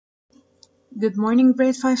Good morning,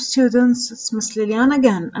 grade 5 students. It's Miss Lilian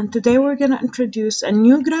again, and today we're going to introduce a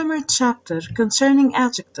new grammar chapter concerning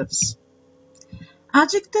adjectives.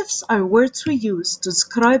 Adjectives are words we use to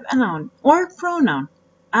describe a noun or pronoun.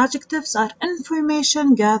 Adjectives are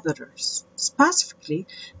information gatherers. Specifically,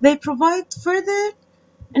 they provide further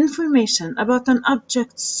information about an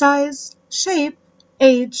object's size, shape,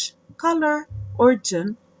 age, color,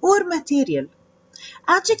 origin, or material.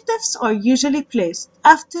 Adjectives are usually placed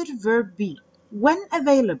after verb be when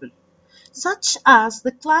available, such as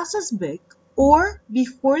the class is big, or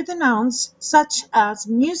before the nouns such as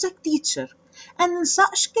music teacher, and in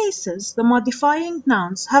such cases the modifying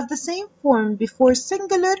nouns have the same form before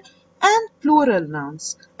singular and plural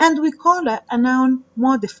nouns, and we call it a noun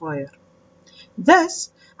modifier.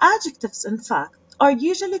 Thus, adjectives in fact are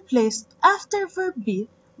usually placed after verb be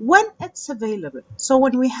when it's available. So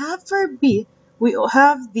when we have verb be, we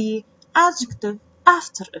have the adjective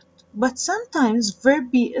after it. But sometimes verb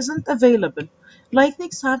be isn't available, like the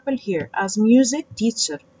example here as music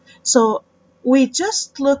teacher. So we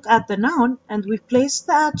just look at the noun and we place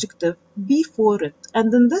the adjective before it.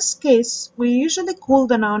 And in this case, we usually call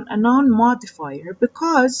the noun a noun modifier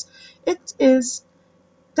because it is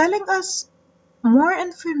telling us more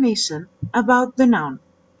information about the noun.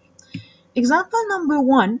 Example number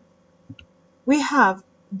 1, we have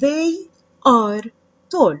they are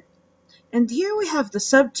tall. And here we have the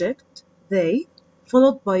subject, they,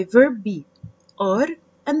 followed by verb be, are,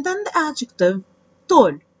 and then the adjective,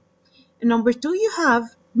 tall. In number 2, you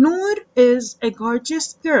have Noor is a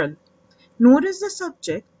gorgeous girl. Noor is the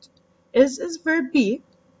subject, is verb be,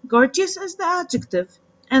 gorgeous is the adjective,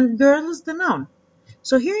 and girl is the noun.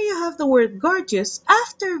 So here you have the word gorgeous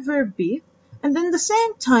after verb be, and then the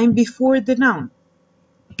same time before the noun.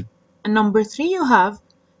 And number 3, you have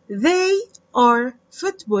they are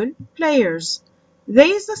football players. They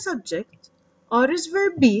is the subject, are is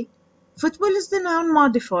verb be, football is the noun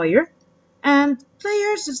modifier, and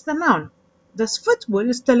players is the noun. Thus, football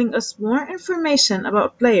is telling us more information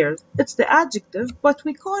about players. It's the adjective, but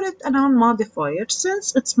we call it a noun modifier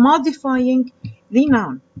since it's modifying the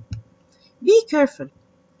noun. Be careful.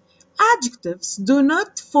 Adjectives do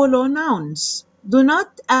not follow nouns. Do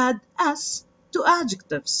not add s to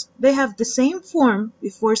adjectives. They have the same form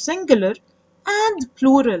before singular and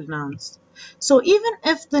plural nouns. So even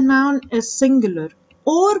if the noun is singular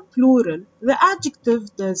or plural, the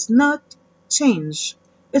adjective does not change.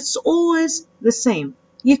 It's always the same.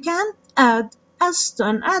 You can't add s to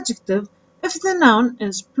an adjective if the noun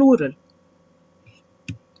is plural.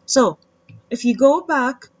 So if you go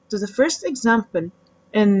back to the first example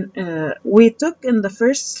we took in the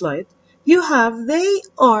first slide, you have they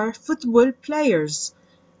are football players.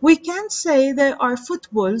 We can't say they are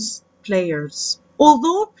football's players.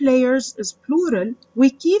 Although players is plural,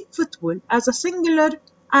 we keep football as a singular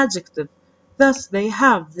adjective. Thus, they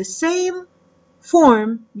have the same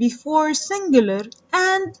form before singular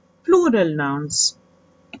and plural nouns.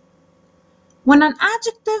 When an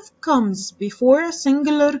adjective comes before a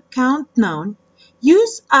singular count noun,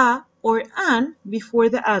 use a or an before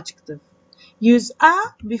the adjective. Use a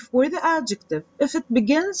before the adjective if it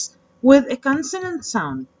begins with a consonant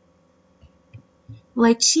sound.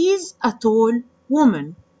 Like she's a tall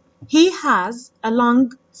woman. He has a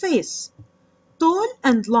long face. Tall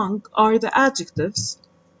and long are the adjectives.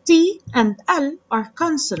 T and L are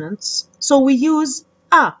consonants, so we use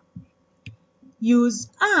a. Use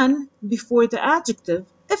an before the adjective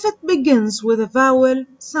if it begins with a vowel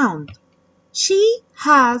sound. She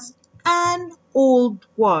has an old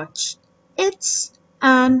watch. It's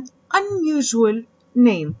an unusual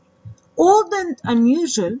name. Old and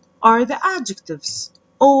unusual are the adjectives.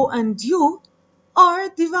 O and U are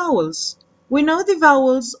the vowels. We know the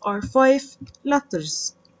vowels are 5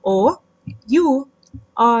 letters. O, U,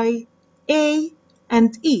 I, A,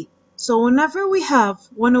 and E. So whenever we have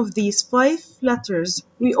one of these 5 letters,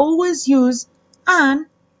 we always use an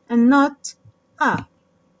and not a.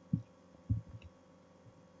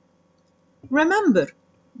 Remember,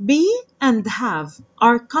 be and have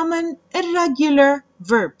are common irregular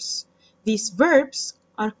verbs. These verbs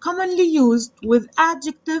are commonly used with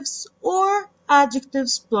adjectives or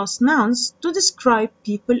adjectives plus nouns to describe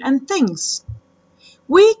people and things.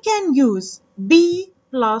 We can use be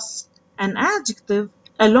plus an adjective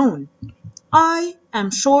alone. I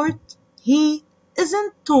am short, he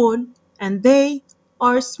isn't tall, and they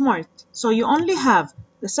are smart. So you only have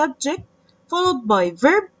the subject followed by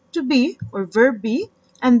verb to be or verb be,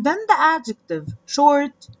 and then the adjective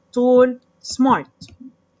short, tall, smart.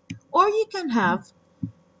 Or you can have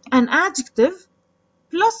an adjective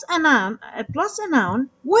plus a noun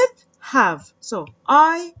with have. So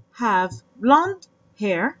I have blonde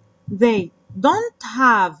hair. They don't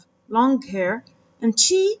have long hair. And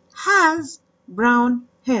she has brown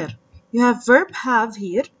hair. You have verb have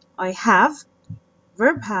here. I have,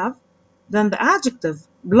 verb have, then the adjective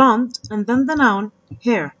blonde, and then the noun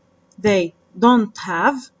hair. They don't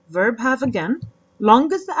have, verb have again.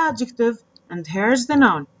 Long is the adjective and hair is the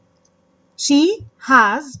noun. She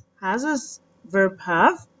has is verb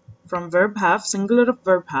have, from verb have, singular of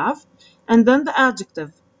verb have, and then the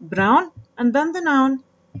adjective brown, and then the noun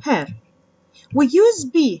hair. We use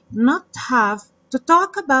be, not have, to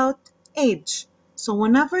talk about age. So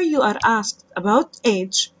whenever you are asked about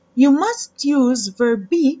age, you must use verb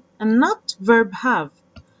be and not verb have.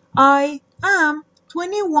 I am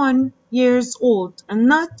 21 years old and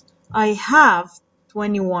not I have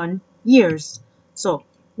 21 years. So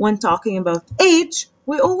when talking about age,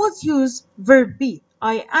 we always use verb be.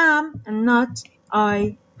 I am and not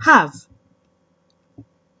I have.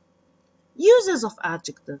 Uses of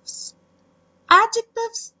adjectives.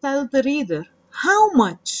 Adjectives tell the reader how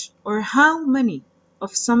much or how many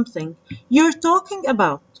of something you're talking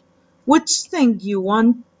about, which thing you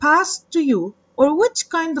want passed to you, or which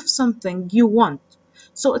kind of something you want.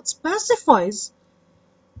 So it specifies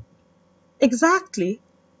exactly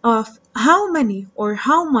of how many or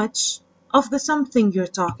how much of the something you're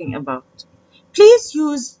talking about. Please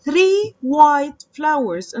use 3 white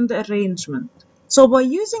flowers in the arrangement. So by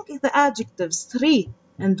using the adjectives 3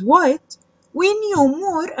 and white, we knew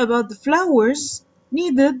more about the flowers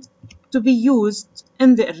needed to be used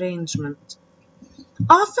in the arrangement.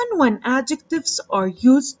 Often when adjectives are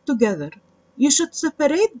used together, you should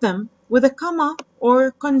separate them with a comma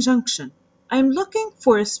or conjunction. I'm looking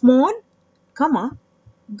for a small, comma,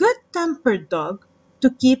 good-tempered dog to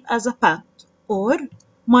keep as a pet, or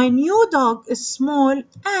my new dog is small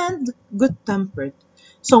and good-tempered.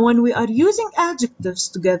 So when we are using adjectives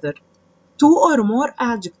together, 2 or more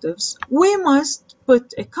adjectives, we must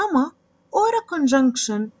put a comma or a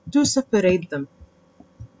conjunction to separate them.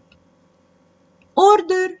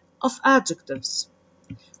 Order of adjectives.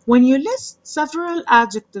 When you list several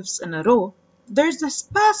adjectives in a row, there's a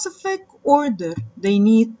specific order they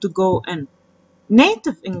need to go in.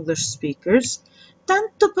 Native English speakers tend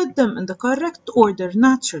to put them in the correct order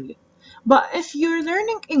naturally. But if you're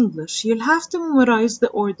learning English, you'll have to memorize the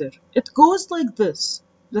order. It goes like this: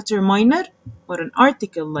 letter minor, or an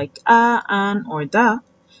article like a, an, or da,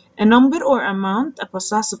 a number or amount, a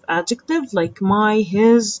possessive adjective like my,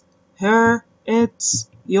 his, her, its,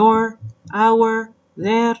 your, our,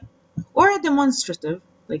 their, or a demonstrative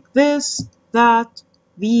like this, that,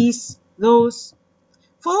 these, those,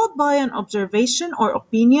 followed by an observation or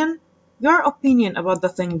opinion, your opinion about the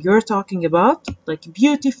thing you're talking about, like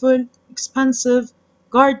beautiful, expensive,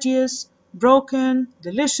 gorgeous, broken,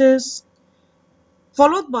 delicious,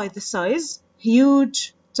 followed by the size,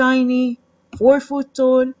 huge, tiny, 4 foot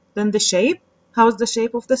tall, then the shape. How's the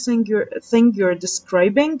shape of the thing you're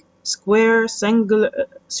describing? Square, single,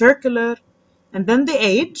 circular, and then the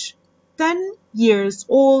age, 10 years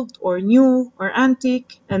old or new or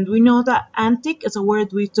antique, and we know that antique is a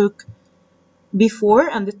word we took before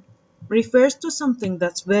and it refers to something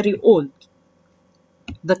that's very old.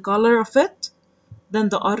 The color of it, then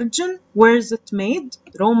the origin, where is it made?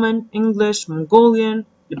 Roman, English, Mongolian,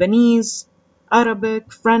 Lebanese,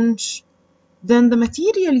 Arabic, French. Then the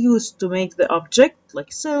material used to make the object,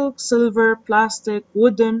 like silk, silver, plastic,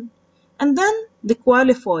 wooden. And then the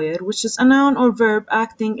qualifier, which is a noun or verb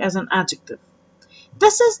acting as an adjective.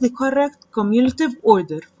 This is the correct cumulative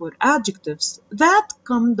order for adjectives that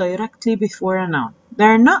come directly before a noun.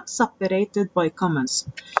 They're not separated by commas.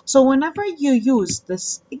 So whenever you use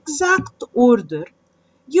this exact order,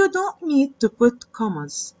 you don't need to put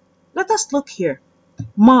commas. Let us look here.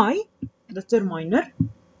 My, determiner,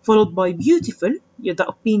 followed by beautiful, the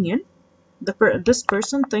opinion. This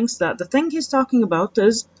person thinks that the thing he's talking about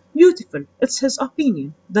is beautiful. It's his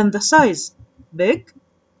opinion. Then the size, big.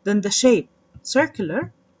 Then the shape,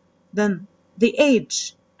 circular. Then the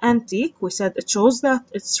age, antique. We said it shows that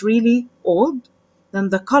it's really old. Then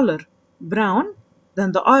the color, brown.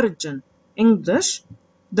 Then the origin, English.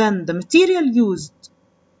 Then the material used,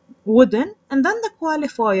 wooden. And then the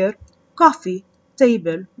qualifier, coffee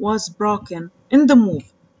table was broken in the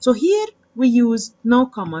move. So here we used no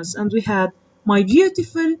commas and we had my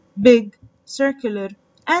beautiful, big, circular,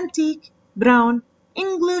 antique, brown,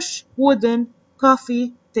 English, wooden,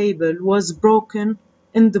 coffee table was broken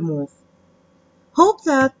in the move. Hope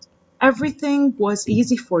that everything was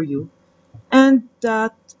easy for you and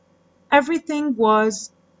that everything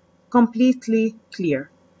was completely clear.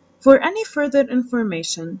 For any further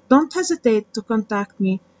information, don't hesitate to contact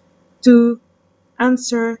me to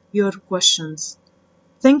answer your questions.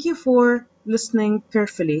 Thank you for listening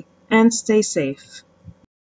carefully and stay safe.